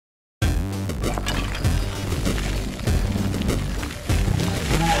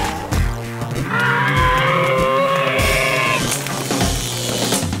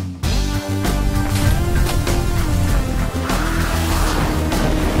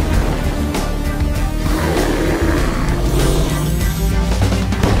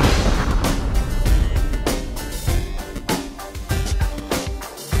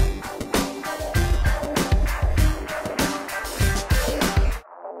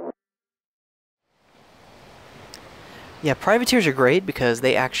Yeah, privateers are great because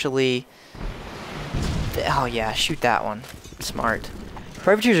they actually... Oh yeah, shoot that one. Smart.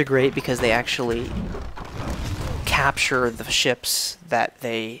 Privateers are great because they actually capture the ships that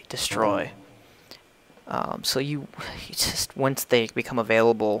they destroy. So you just, once they become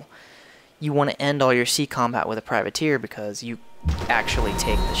available, you want to end all your sea combat with a privateer because you actually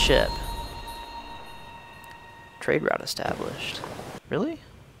take the ship. Trade route established. Really?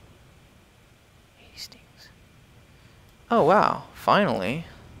 Hastings. Oh wow, finally.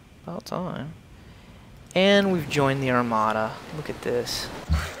 About time. And we've joined the Armada. Look at this.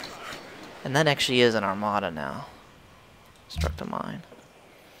 And that actually is an Armada now. Struck a mine.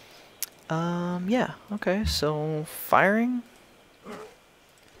 Yeah, okay, so firing.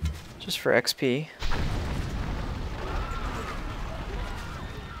 Just for XP.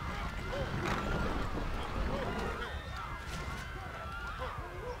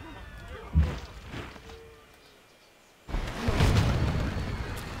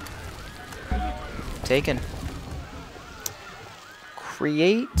 Taken.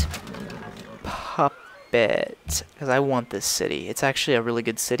 Create puppet, because I want this city. It's actually a really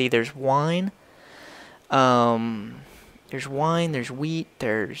good city. There's wine. There's wine. There's wheat.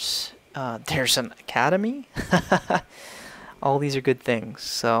 There's an academy. All these are good things.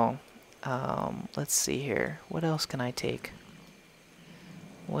 So, let's see here. What else can I take?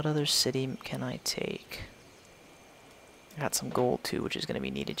 What other city can I take? I got some gold too, which is going to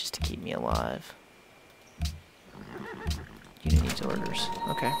be needed just to keep me alive. Unit needs orders.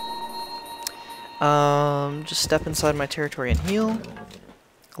 Okay. Just step inside my territory and heal.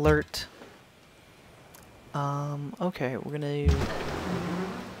 Alert. Okay, we're gonna...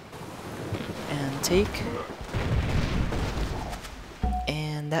 And take.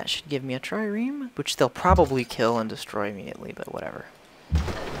 And that should give me a trireme, which they'll probably kill and destroy immediately, but whatever.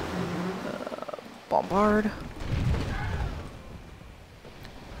 Bombard.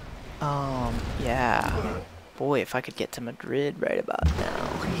 Yeah. Boy, if I could get to Madrid right about now.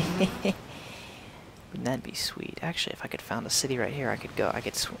 Wouldn't that be sweet? Actually, if I could found a city right here, I could go. I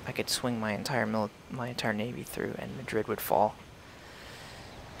could swing my entire navy through, and Madrid would fall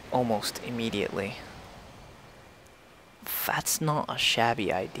almost immediately. That's not a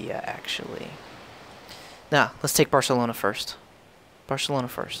shabby idea, actually. Now, let's take Barcelona first. Barcelona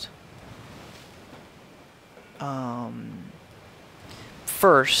first.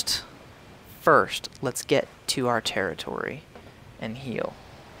 First, let's get to our territory and heal.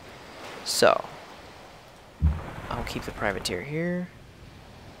 So, I'll keep the privateer here.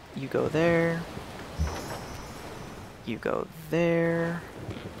 You go there. You go there.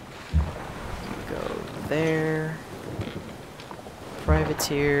 You go there.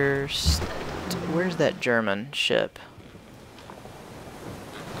 Privateer. Where's that German ship?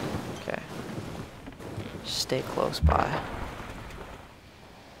 Okay. Stay close by.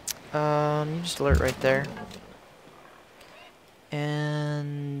 You just alert right there.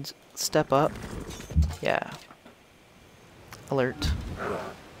 And step up. Yeah. Alert.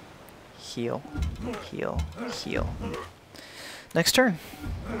 Heal. Heal. Heal. Next turn.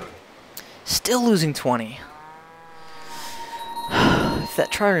 Still losing 20. If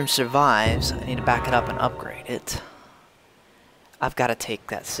that trireme survives, I need to back it up and upgrade it. I've got to take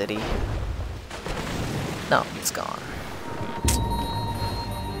that city. No, it's gone.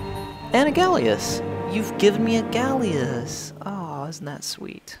 And a galleass. You've given me a galleass. Oh, isn't that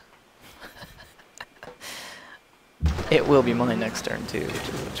sweet? It will be mine next turn too, which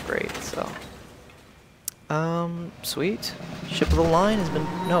is great. So, sweet. Ship of the line has been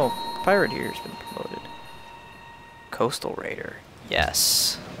pirate here has been promoted. Coastal Raider.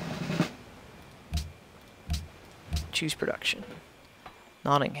 Yes. Choose production.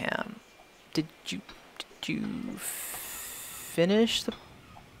 Nottingham. Did you finish the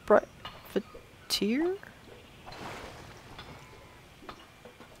privateer?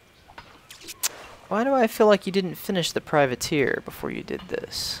 Why do I feel like you didn't finish the privateer before you did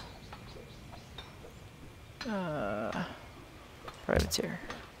this? Privateer.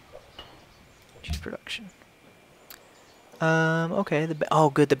 Choose production. Okay. Oh,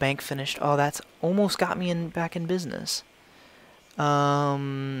 good. The bank finished. Oh, that's almost got me back in business.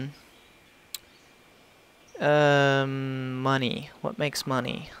 Money. What makes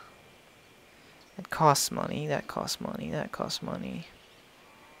money? That costs money. That costs money. That costs money.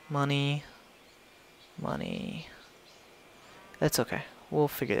 Money. Money. That's okay. We'll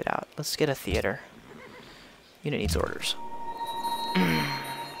figure it out. Let's get a theater. Unit needs orders.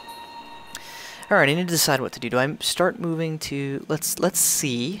 Alright, I need to decide what to do. Do I start moving to... Let's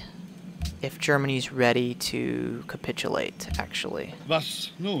see if Germany's ready to capitulate, actually.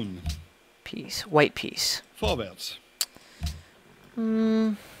 Was nun? Peace. White peace. Vorwärts.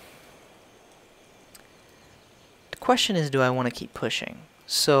 The question is, do I want to keep pushing?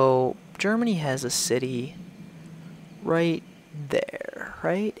 So, Germany has a city right there,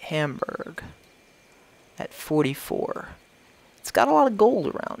 right? Hamburg at 44. It's got a lot of gold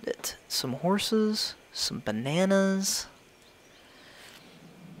around it. Some horses, some bananas.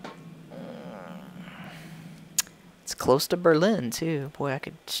 It's close to Berlin too. Boy, I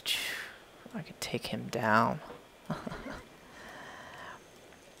could take him down.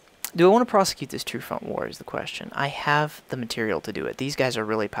 Do I want to prosecute this true front war is the question. I have the material to do it. These guys are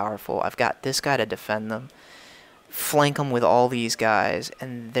really powerful. I've got this guy to defend them. Flank him with all these guys,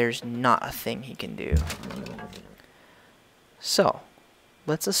 and there's not a thing he can do. So,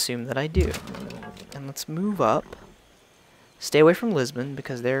 let's assume that I do. And let's move up. Stay away from Lisbon,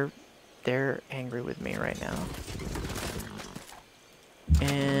 because they're angry with me right now.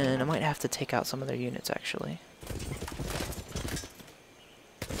 And I might have to take out some of their units, actually.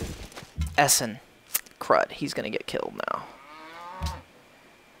 Essen. Crud, he's gonna get killed now.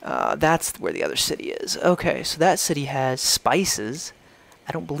 That's where the other city is. Okay, so that city has spices.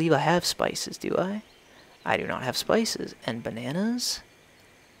 I don't believe I have spices, do I? I do not have spices. And bananas.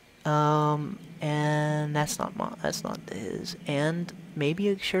 And that's not his. And maybe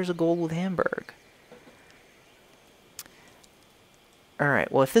it shares a gold with Hamburg.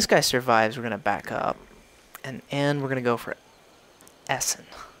 Alright, well if this guy survives, we're gonna back up. And we're gonna go for Essen.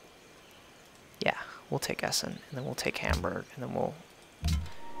 Yeah, we'll take Essen, and then we'll take Hamburg, and then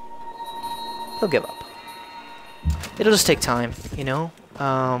he'll give up. It'll just take time, you know?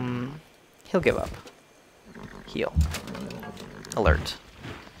 He'll give up. Heal. Alert.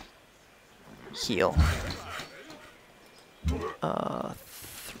 Heal.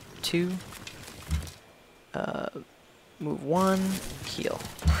 2. Move 1. Heal.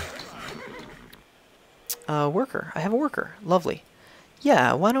 Worker. I have a worker. Lovely.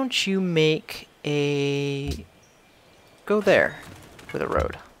 Yeah, why don't you make a... Go there with a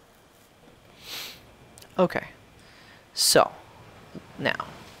road. Okay. So, now,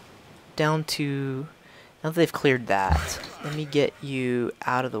 down to... Now that they've cleared that, let me get you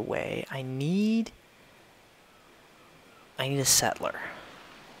out of the way. I need a settler.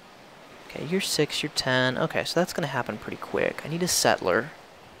 Okay, you're 6, you're 10. Okay, so that's going to happen pretty quick. I need a settler.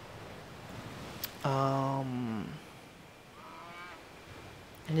 I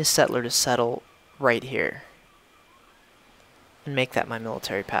need a settler to settle right here. And make that my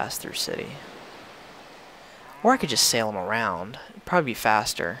military pass-through city. Or I could just sail them around. It'd probably be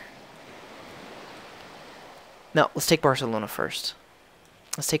faster. No, let's take Barcelona first.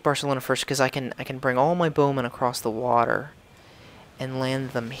 Let's take Barcelona first because I can bring all my bowmen across the water and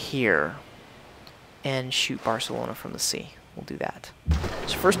land them here and shoot Barcelona from the sea. We'll do that.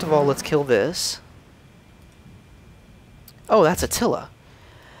 So first of all, let's kill this. Oh, that's Attila.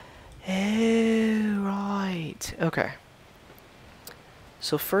 Oh, right. Okay.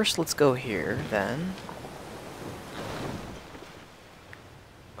 So first, let's go here, then.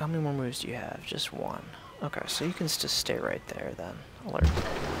 How many more moves do you have? Just 1. Okay, so you can just stay right there, then. Alert.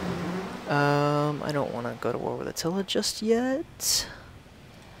 I don't want to go to war with Attila just yet.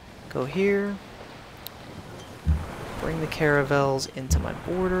 Go here. Bring the caravels into my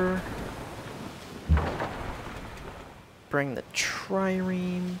border. Bring the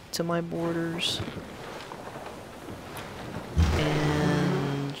trireme to my borders.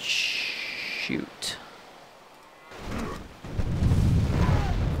 And shoot.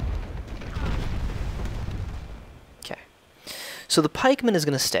 Okay. So the pikeman is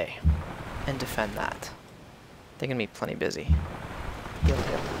going to stay and defend that. They're going to be plenty busy. Heal,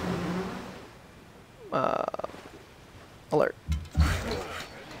 heal. Alert.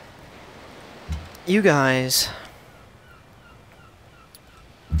 You guys...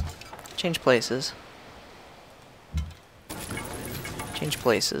 Change places. Change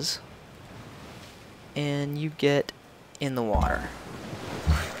places. And you get in the water.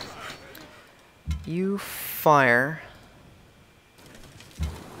 You fire.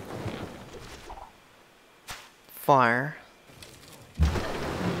 Fire.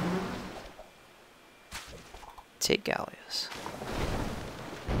 Take galleys.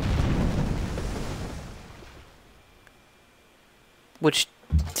 Which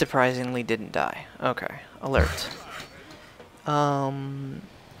surprisingly didn't die. Okay. Alert.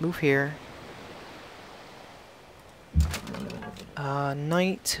 Move here.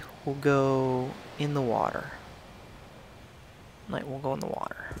 Knight will go in the water. Knight will go in the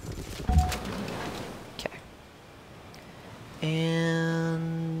water. Okay.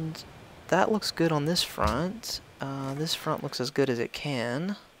 And that looks good on this front. This front looks as good as it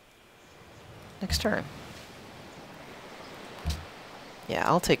can. Next turn. Yeah,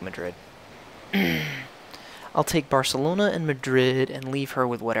 I'll take Madrid. I'll take Barcelona and Madrid and leave her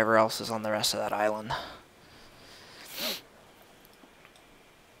with whatever else is on the rest of that island.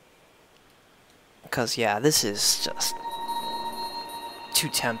 Because, yeah, this is just too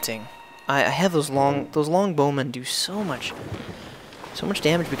tempting. I have those long bowmen do so much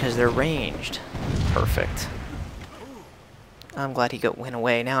damage because they're ranged. Perfect. I'm glad he went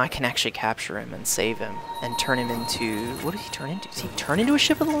away. Now I can actually capture him and save him and turn him into... What does he turn into? Does he turn into a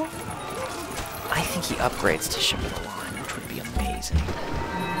ship of the line? I think he upgrades to ship of the line, which would be amazing.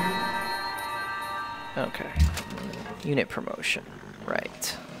 Okay. Unit promotion.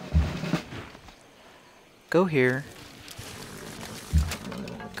 Right. Go here.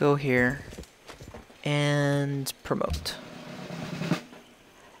 Go here. And promote.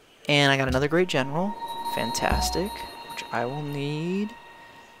 And I got another great general. Fantastic. Which I will need.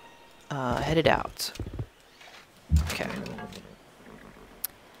 Headed out. Okay.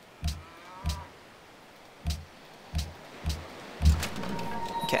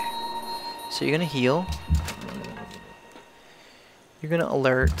 Okay. So you're gonna heal. You're gonna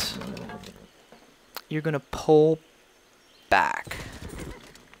alert. You're gonna pull back.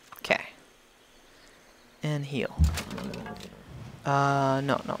 Okay. And heal.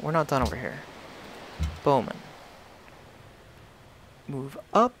 No, we're not done over here. Bowman. Move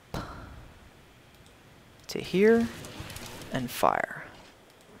up to here and fire.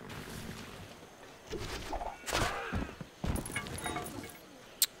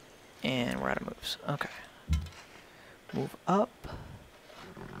 And we're out of moves. Okay. Move up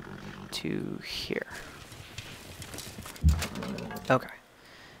to here. Okay.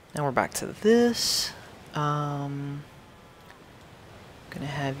 Now we're back to this. Gonna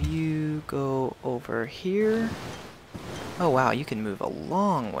have you go over here. Oh wow, you can move a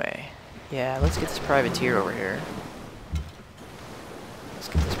long way. Yeah, let's get this privateer over here. Let's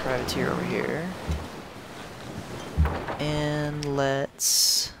get this privateer over here. And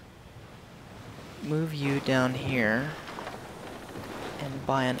let's move you down here and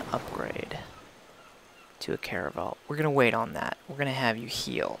buy an upgrade to a caravel. We're gonna wait on that. We're gonna have you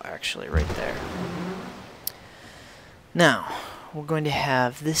heal, actually, right there. Now, we're going to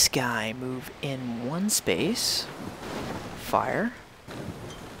have this guy move in one space. Fire.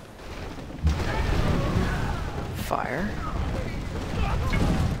 Fire. I'm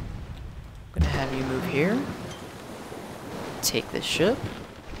gonna have you move here. Take this ship.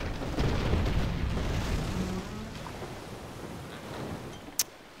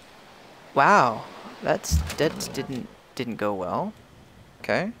 Wow, that didn't go well.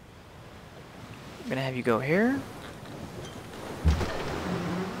 Okay. I'm gonna have you go here.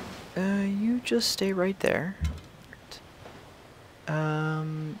 You just stay right there.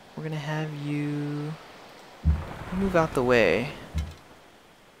 We're gonna have you move out the way.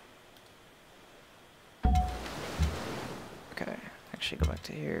 Okay, actually go back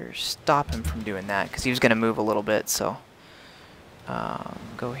to here. Stop him from doing that, because he was gonna move a little bit, so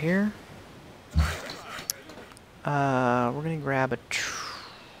go here. We're gonna grab a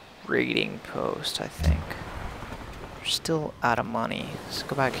trading post, I think. We're still out of money. Let's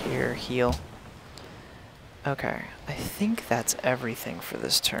go back here, heal. Okay, I think that's everything for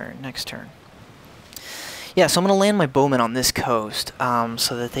this turn. Next turn. Yeah, so I'm gonna land my bowmen on this coast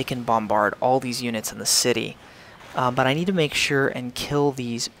so that they can bombard all these units in the city. But I need to make sure and kill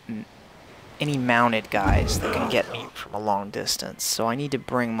these any mounted guys that can get me from a long distance. So I need to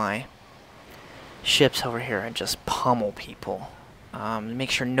bring my ships over here and just pummel people.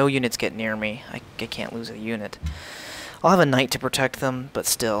 Make sure no units get near me. I can't lose a unit. I'll have a knight to protect them, but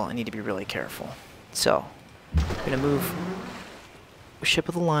still, I need to be really careful. So, I'm going to move ship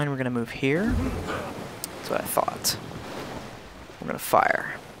of the line. We're going to move here. That's what I thought. We're going to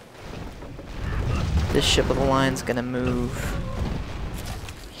fire. This ship of the line is going to move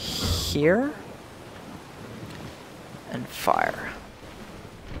here and fire.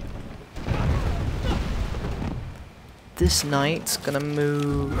 This knight's gonna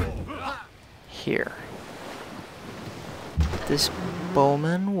move here. This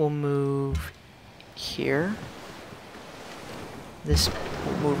bowman will move here. This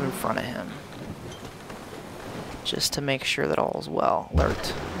will move in front of him. Just to make sure that all is well.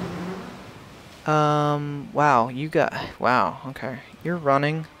 Alert. Wow, wow, okay. You're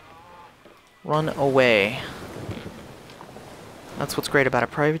running. Run away. That's what's great about a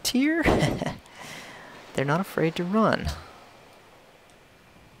privateer. They're not afraid to run.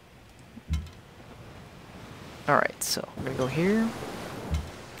 Alright, so I'm gonna go here.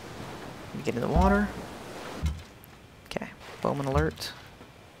 Get in the water. Okay, bowman alert.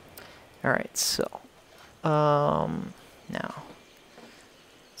 Alright, so now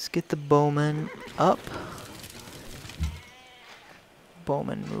Let's get the bowman up.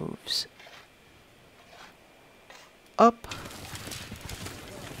 Bowman moves up.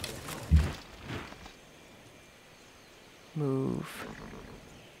 Move.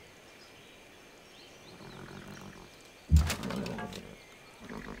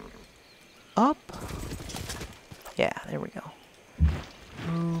 Up. Yeah, there we go.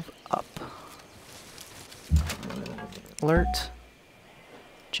 Move up. Alert.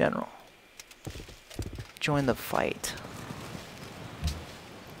 General. Join the fight.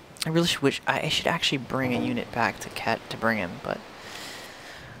 I really wish I should actually bring a unit back to bring him, but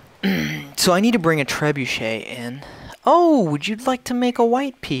so I need to bring a trebuchet in. Oh, would you like to make a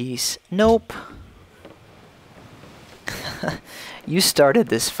white piece? Nope. You started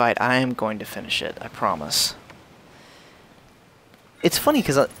this fight. I am going to finish it. I promise. It's funny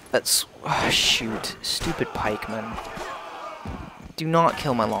because that's shoot, stupid pikemen. Do not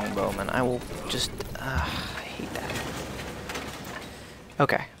kill my longbowman. I will just I hate that.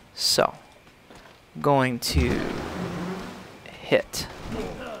 Okay, so going to hit.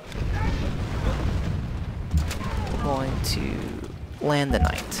 Going to land the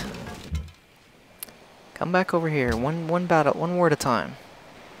knight. Come back over here. One war at a time.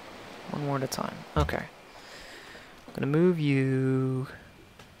 One war at a time. Okay. I'm gonna move you.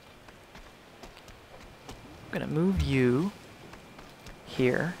 I'm gonna move you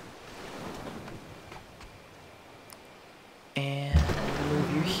here. And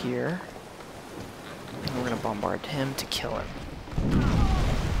move you here. And we're gonna bombard him to kill him.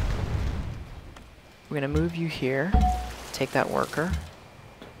 We're gonna move you here. Take that worker.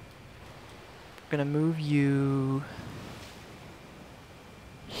 We're gonna move you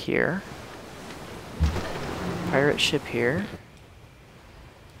here. Pirate ship here.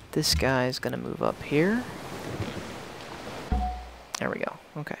 This guy's gonna move up here. There we go.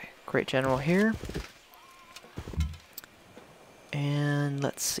 Okay. Great general here. And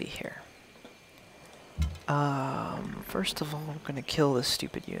let's see here. First of all, I'm gonna kill this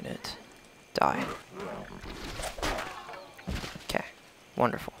stupid unit. Die. Okay.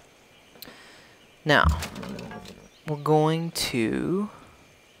 Wonderful. Now, we're going to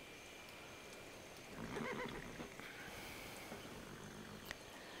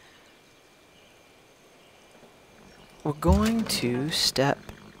step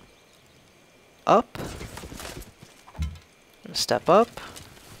up. Step up.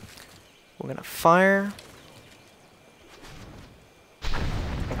 We're gonna fire.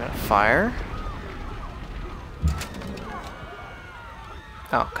 We're gonna fire.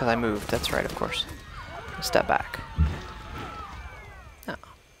 Oh, because I moved. That's right, of course. Step back. Now,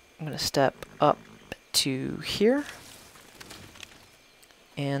 I'm gonna step up to here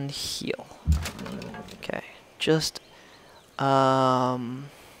and heal. Okay, just I'll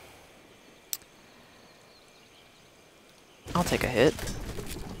take a hit.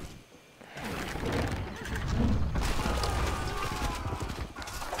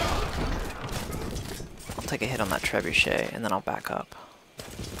 I'll take a hit on that trebuchet and then I'll back up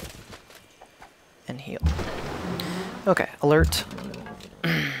and heal. Okay, alert.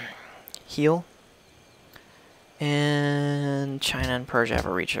 Heal. And China and Persia have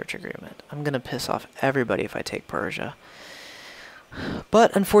a research agreement. I'm gonna piss off everybody if I take Persia.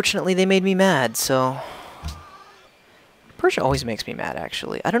 But unfortunately they made me mad, so Persia always makes me mad,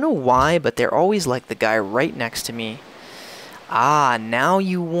 actually. I don't know why, but they're always like the guy right next to me. Ah, now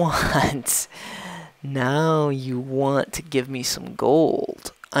you want... now you want to give me some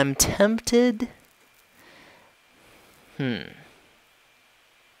gold. I'm tempted.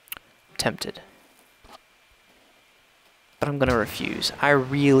 Tempted. But I'm gonna refuse. I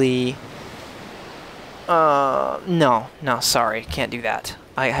really... no, sorry. Can't do that.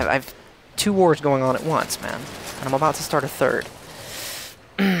 I've 2 wars going on at once, man. And I'm about to start a 3rd.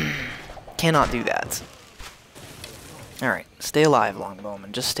 Cannot do that. Alright, stay alive,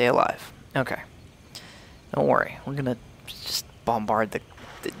 longbowman. Just stay alive. Okay. Don't worry. We're gonna just bombard the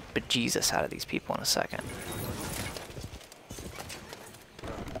bejesus out of these people in a second.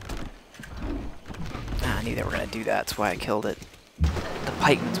 I knew they were gonna do that. That's why I killed it. The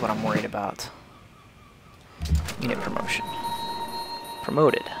pikeman's what I'm worried about. Unit promotion.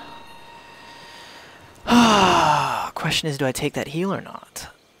 Promoted. Question is, do I take that heal or not?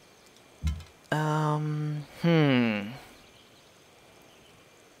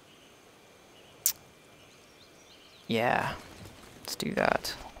 Yeah, let's do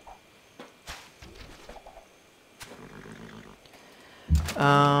that.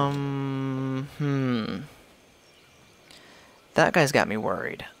 That guy's got me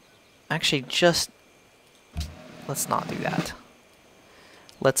worried. Actually, let's not do that.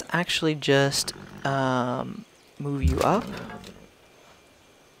 Let's actually just move you up.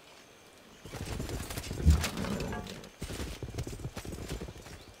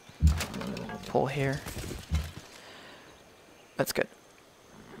 Pull here. That's good.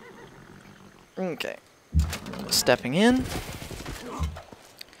 Okay. Stepping in.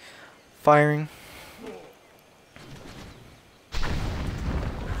 Firing.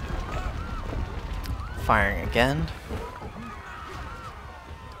 Firing again.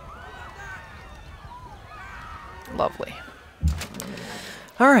 Lovely.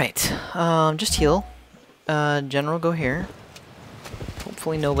 Alright. Just heal. General, go here.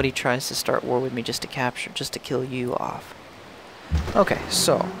 Hopefully nobody tries to start war with me just to kill you off. Okay,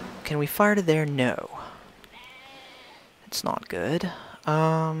 so, can we fire to there? No. It's not good.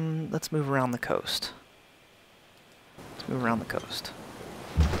 Let's move around the coast. Let's move around the coast.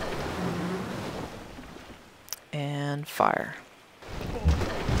 And fire.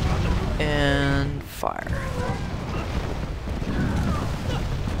 And fire.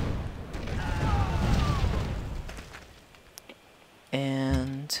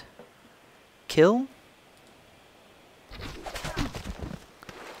 And kill?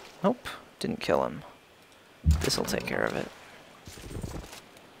 Nope, didn't kill him. This'll take care of it.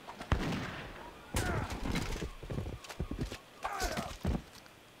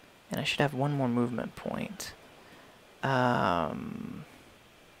 And I should have one more movement point. To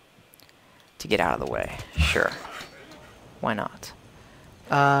get out of the way. Sure. Why not?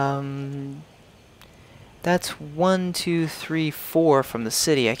 That's 1, 2, 3, 4 from the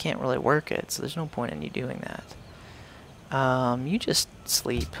city. I can't really work it, so there's no point in you doing that. You just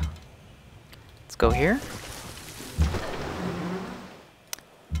sleep. Let's go here.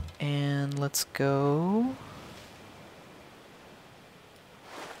 And let's go...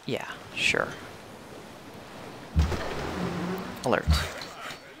 Yeah, sure. Alert.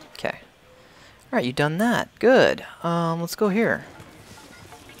 Okay. Alright, you done that. Good. Let's go here.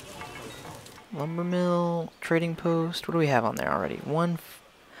 Lumber mill, trading post. What do we have on there already?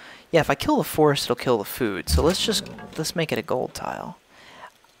 Yeah, if I kill the forest, it'll kill the food. So let's make it a gold tile.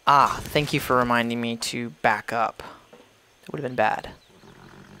 Ah, thank you for reminding me to back up. It would have been bad.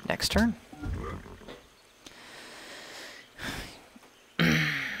 Next turn.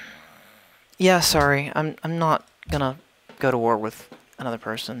 Yeah, sorry. I'm not gonna go to war with another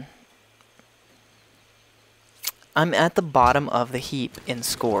person. I'm at the bottom of the heap in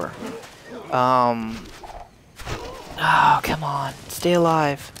score. Oh, come on. Stay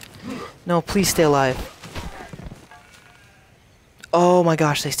alive. No, please stay alive. Oh my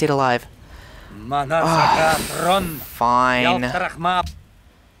gosh, they stayed alive. Oh, fine.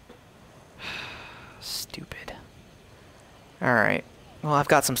 Stupid. Alright. Well, I've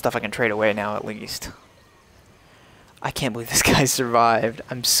got some stuff I can trade away now, at least. I can't believe this guy survived.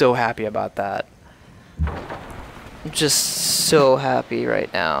 I'm so happy about that. I'm just so happy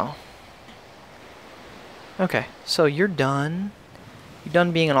right now. Okay, so you're done. You're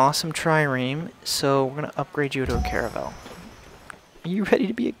done being an awesome trireme, so we're gonna upgrade you to a caravel. Are you ready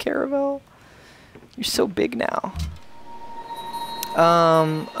to be a caravel? You're so big now.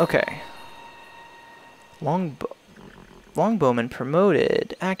 Okay. Longbowman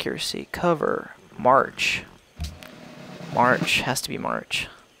promoted. Accuracy, cover, march. March, has to be march.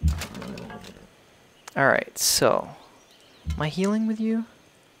 Alright, so. Am I healing with you?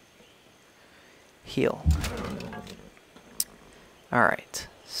 Heal. Alright,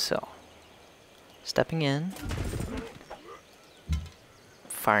 so. Stepping in.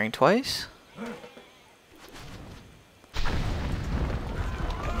 Firing twice.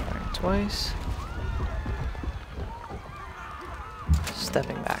 Firing twice.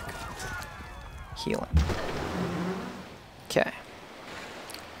 Stepping back. Healing. Okay.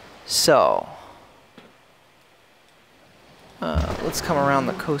 So. Let's come around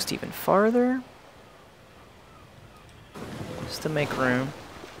the coast even farther. Just to make room.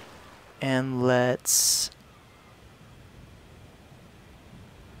 And let's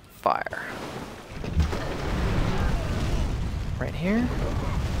fire. Right here.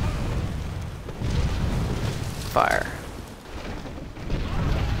 Fire.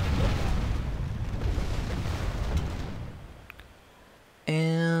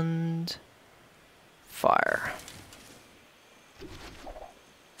 And fire.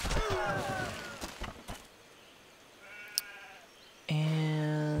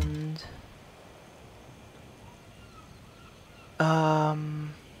 And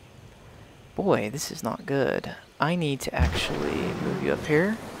boy, this is not good. I need to actually move you up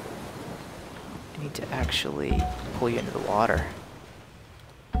here. I need to actually pull you into the water.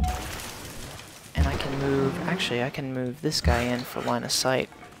 And I can can move... Actually, I can move this guy in for line of sight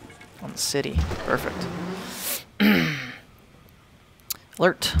on the city. Perfect.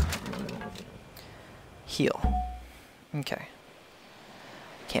 Alert. Heal. Okay.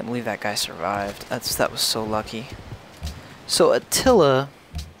 Can't believe that guy survived. That was so lucky. So Attila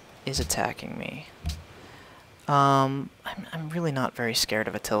is attacking me. I'm really not very scared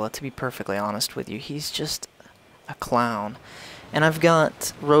of Attila, to be perfectly honest with you. He's just a clown. And I've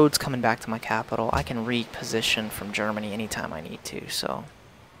got roads coming back to my capital. I can reposition from Germany anytime I need to, so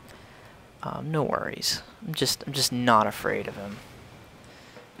no worries. I'm just not afraid of him.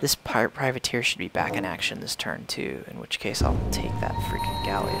 This privateer should be back in action this turn too, in which case I'll take that freaking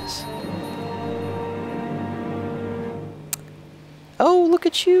galleass. Oh, look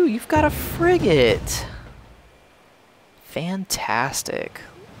at you! You've got a frigate! Fantastic.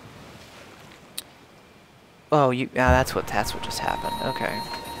 Oh, that's what just happened. Okay.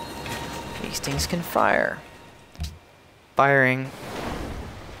 Hastings can fire. Firing.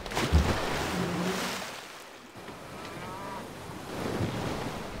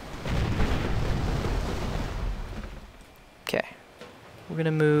 Okay. We're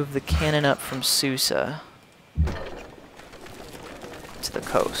gonna move the cannon up from Susa to the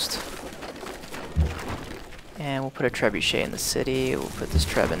coast. And we'll put a trebuchet in the city. We'll put this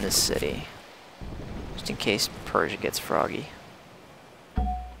treb in this city. Just in case Persia gets froggy.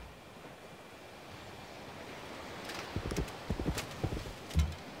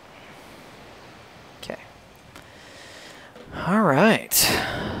 Okay. Alright.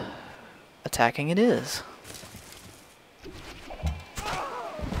 Attacking it is.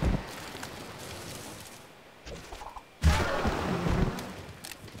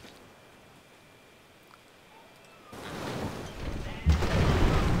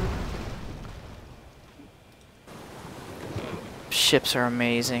 Ships are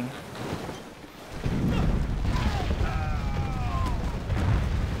amazing.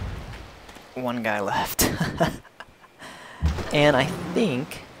 One guy left. And I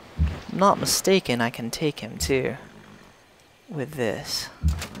think, if I'm not mistaken, I can take him too. With this.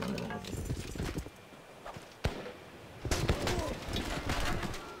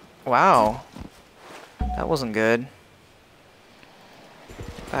 Wow. That wasn't good.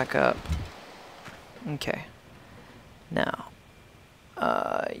 Back up. Okay. Now.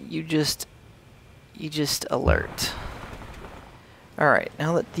 You just alert. Alright,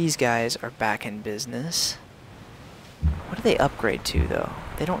 now that these guys are back in business, what do they upgrade to, though?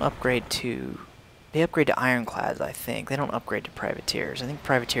 They don't upgrade to... They upgrade to ironclads, I think. They don't upgrade to privateers. I think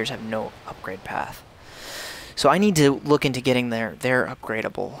privateers have no upgrade path. So I need to look into getting their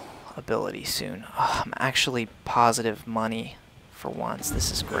upgradable ability soon. Oh, I'm actually positive money for once.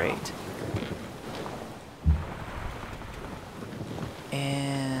 This is great.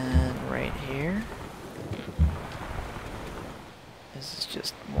 And right here. This is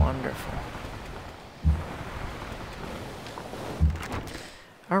just wonderful.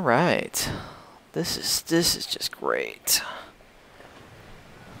 All right. This is just great.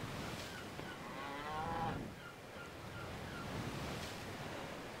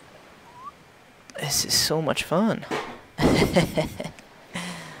 This is so much fun.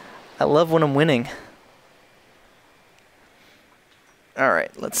 I love when I'm winning.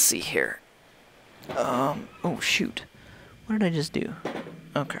 Alright, let's see here. Oh shoot. What did I just do?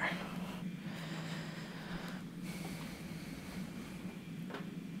 Okay.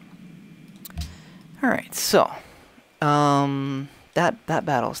 Alright, so that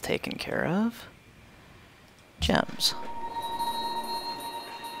battle's taken care of. Gems.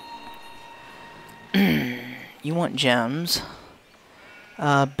 You want gems.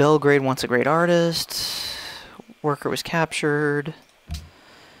 Belgrade wants a great artist. Worker was captured.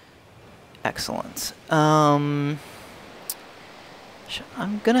 Excellent. I'm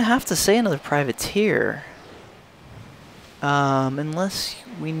gonna have to say another privateer. Unless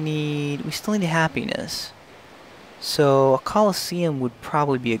we still need happiness. So a Colosseum would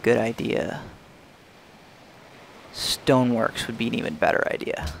probably be a good idea. Stoneworks would be an even better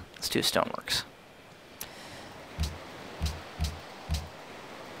idea. Let's do Stoneworks.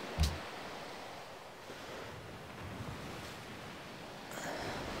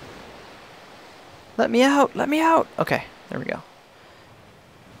 Let me out! Let me out! Okay, there we go.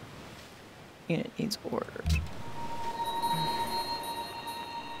 Unit needs orders.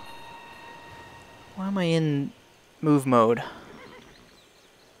 Why am I in move mode?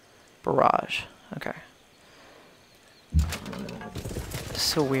 Barrage. Okay.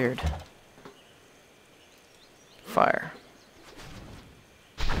 So weird. Fire.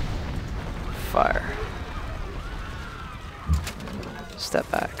 Fire. Step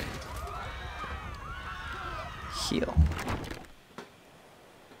back. heal.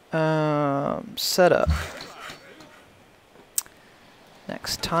 Setup.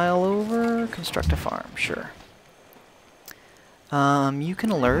 Next tile over, construct a farm, sure. You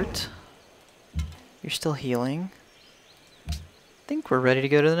can alert. You're still healing. I think we're ready to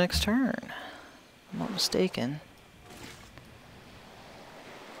go to the next turn. If I'm not mistaken.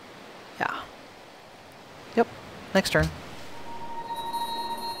 Yeah. Yep, next turn.